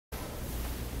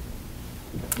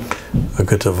A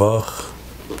good tavach.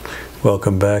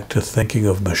 Welcome back to Thinking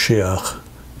of Mashiach,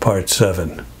 Part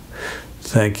 7.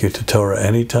 Thank you to Torah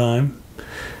Anytime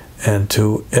and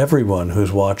to everyone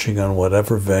who's watching on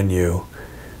whatever venue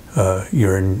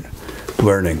you're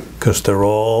learning, because they're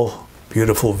all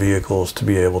beautiful vehicles to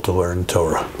be able to learn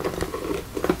Torah.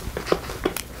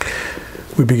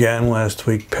 We began last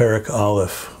week Perek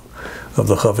Aleph of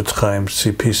the Chofetz Chaim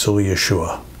Tzipisul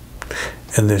Yeshua,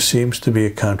 and there seems to be a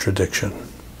contradiction,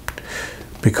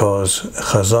 because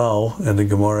Chazal in the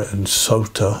Gemara in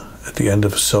Sota, at the end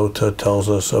of Sota, tells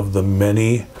us of the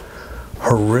many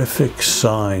horrific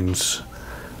signs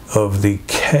of the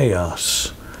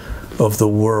chaos of the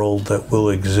world that will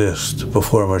exist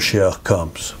before Mashiach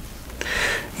comes.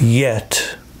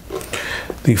 Yet,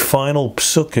 the final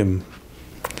psukim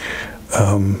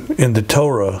in the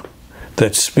Torah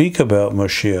that speak about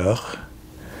Mashiach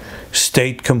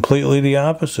state completely the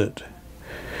opposite.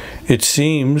 It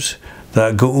seems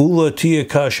that Geula tiyeh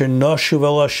kasher nashuv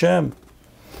el Hashem.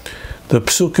 The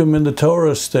psukim in the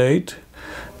Torah state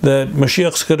that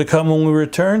Mashiach's going to come when we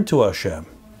return to Hashem.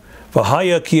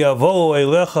 V'haya ki yavo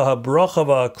eilecha habracha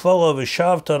v'haklala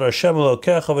v'shavta Hashem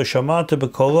elokecha v'shamata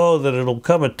b'kolo, that it'll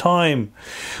come a time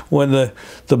when the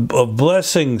of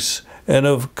blessings and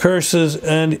of curses,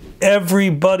 and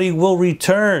everybody will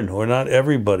return, or not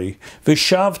everybody,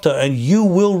 v'shavta, and you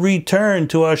will return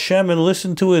to Hashem and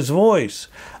listen to His voice.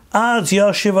 Az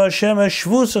yashiv Hashem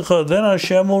eshvusecha, then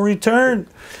Hashem will return.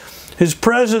 His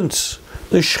presence,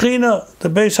 the Shechina, the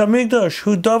Beis Hamikdash,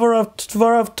 hu davar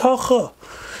tvarav tacha.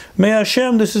 May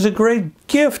Hashem, this is a great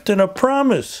gift and a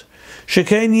promise.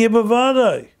 Shekein yeh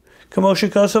b'vadai, kamo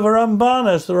shekasav Ramban,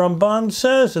 as the Ramban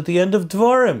says at the end of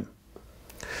Dvarim.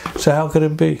 So how could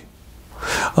it be?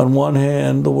 On one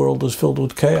hand, the world is filled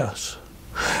with chaos,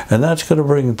 and that's going to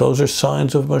bring, those are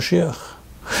signs of Mashiach.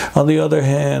 On the other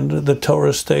hand, the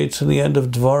Torah states in the end of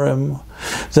Dvarim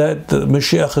that the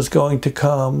Mashiach is going to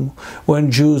come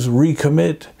when Jews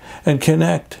recommit and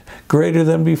connect greater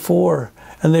than before,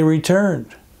 and they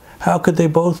return. How could they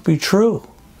both be true?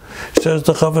 Says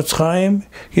the Chofetz Chaim,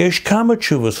 Yesh kama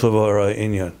tshuvos l'vara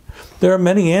inyan. There are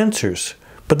many answers,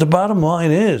 but the bottom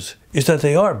line is that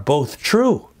they are both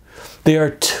true. They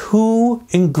are two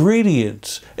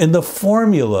ingredients in the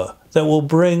formula that will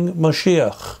bring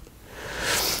Mashiach.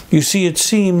 You see, it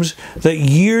seems that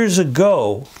years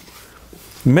ago,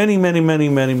 many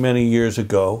years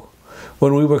ago,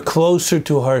 when we were closer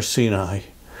to Har Sinai,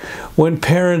 when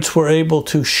parents were able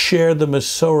to share the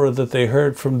Masorah that they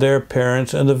heard from their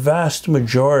parents, and the vast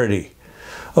majority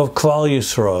of Klal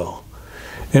Yisrael,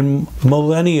 in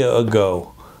millennia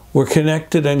ago, were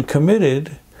connected and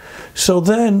committed, so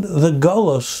then the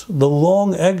Golus, the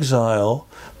long exile,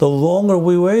 the longer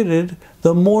we waited,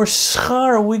 the more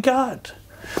schar we got,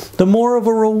 the more of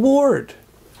a reward.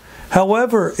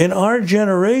 However, in our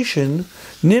generation,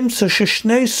 nimsa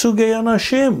sheshnei sugei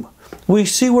anashim, we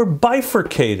see we're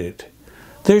bifurcated.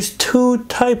 There's two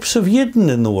types of Yidden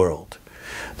in the world.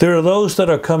 There are those that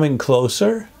are coming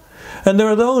closer, and there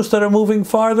are those that are moving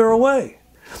farther away.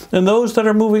 And those that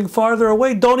are moving farther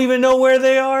away don't even know where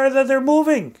they are that they're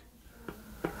moving.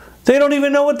 They don't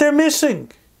even know what they're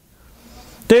missing.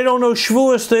 They don't know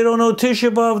Shavuos, they don't know Tisha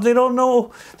B'Av, they don't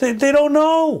know, they don't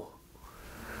know.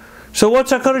 So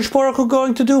what's HaKadosh Baruch Hu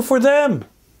going to do for them?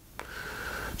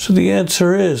 So the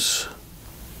answer is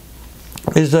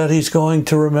that He's going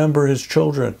to remember His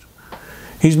children.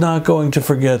 He's not going to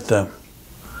forget them.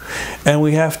 And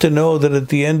we have to know that at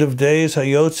the end of days,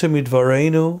 Hayotze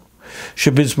midvareinu,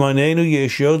 shebizmanenu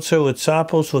yesh yotzer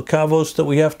litzapos l'kavos, that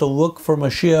we have to look for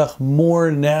Mashiach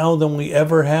more now than we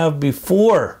ever have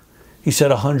before. He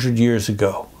said 100 years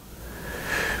ago.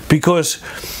 Because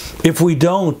if we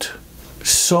don't,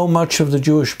 so much of the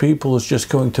Jewish people is just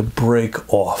going to break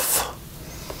off.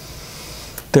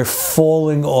 They're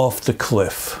falling off the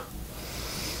cliff.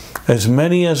 As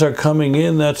many as are coming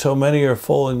in, that's how many are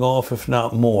falling off, if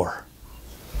not more.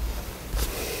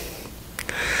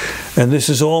 And this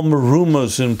is all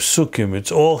merumas in psukim.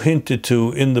 It's all hinted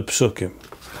to in the psukim.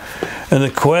 And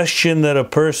the question that a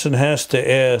person has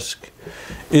to ask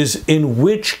is, in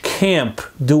which camp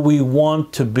do we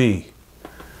want to be?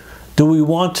 Do we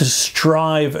want to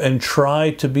strive and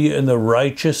try to be in the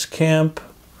righteous camp?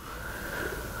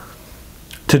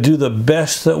 To do the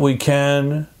best that we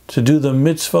can, to do the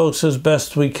mitzvos as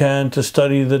best we can, to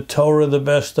study the Torah the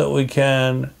best that we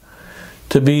can,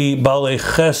 to be balei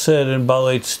chesed and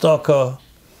balei tzedakah,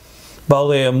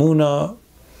 balei emunah,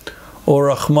 or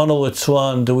Rachmana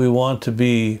litzlan, do we want to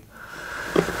be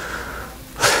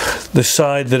the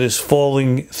side that is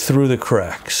falling through the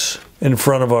cracks in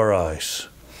front of our eyes?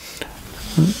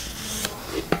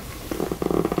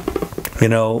 You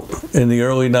know, in the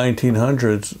early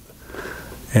 1900s,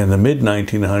 in the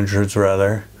mid-1900s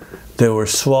rather, there were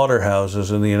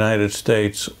slaughterhouses in the United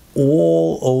States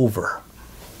all over,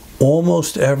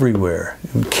 almost everywhere.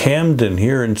 In Camden,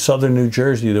 here in southern New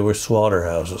Jersey, there were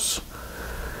slaughterhouses.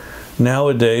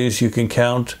 Nowadays, you can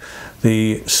count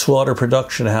the slaughter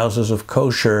production houses of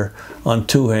kosher on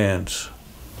 2 hands.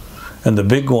 And the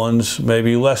big ones,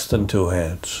 maybe less than 2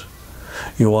 hands.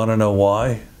 You want to know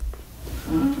why?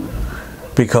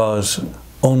 Because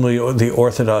only the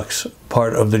Orthodox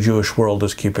part of the Jewish world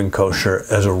is keeping kosher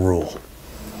as a rule.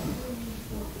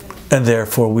 And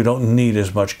therefore, we don't need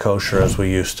as much kosher as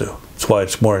we used to. That's why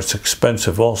it's more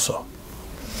expensive also.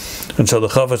 And so the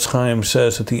Chavetz Chaim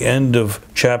says at the end of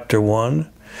chapter 1,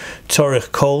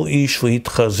 Tzarich kol ish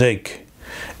lihtchazek.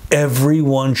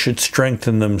 Everyone should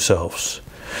strengthen themselves.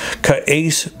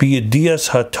 Ka'es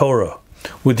biyedias haTorah.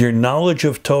 With your knowledge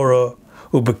of Torah,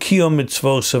 ubekiyom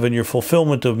mitzvosav, and your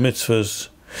fulfillment of mitzvahs.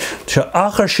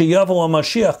 She'achar sheyavo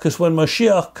HaMashiach, because when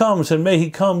Mashiach comes, and may he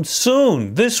come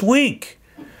soon, this week,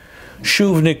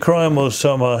 Shuv nikra'im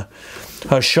osama,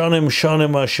 Hashanim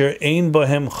shanim asher ein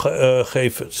bahem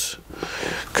chayfetz.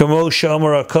 Kamo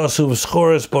shamar akasu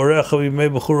v'schores barecha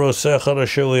v'yimei b'churosecha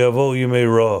asher liyavo yimei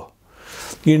ra.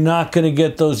 You're not going to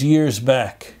get those years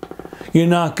back. You're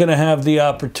not going to have the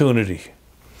opportunity.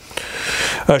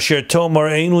 Asher tomar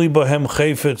ein li bahem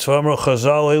chayfetz v'amar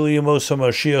chazal eli yemos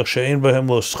HaMashiach she'ein bahem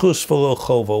lo schus v'lo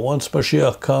chova. Once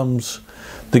Mashiach comes,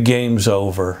 the game's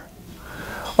over.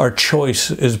 Our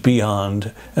choice is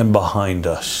beyond and behind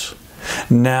us.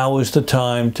 Now is the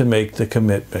time to make the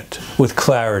commitment with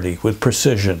clarity, with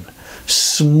precision.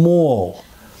 Small.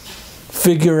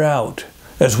 Figure out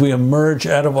as we emerge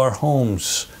out of our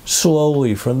homes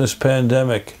slowly from this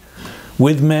pandemic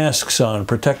with masks on,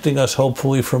 protecting us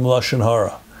hopefully from Lashon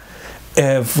Hara.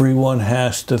 Everyone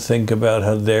has to think about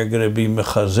how they're going to be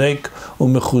mechazek or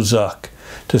mechuzak,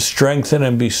 to strengthen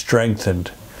and be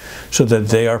strengthened, so that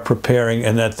they are preparing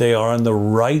and that they are on the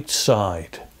right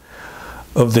side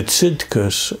of the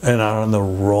tzidkus and are on the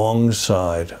wrong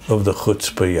side of the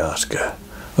chutzpah yaska.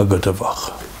 A good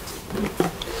avach.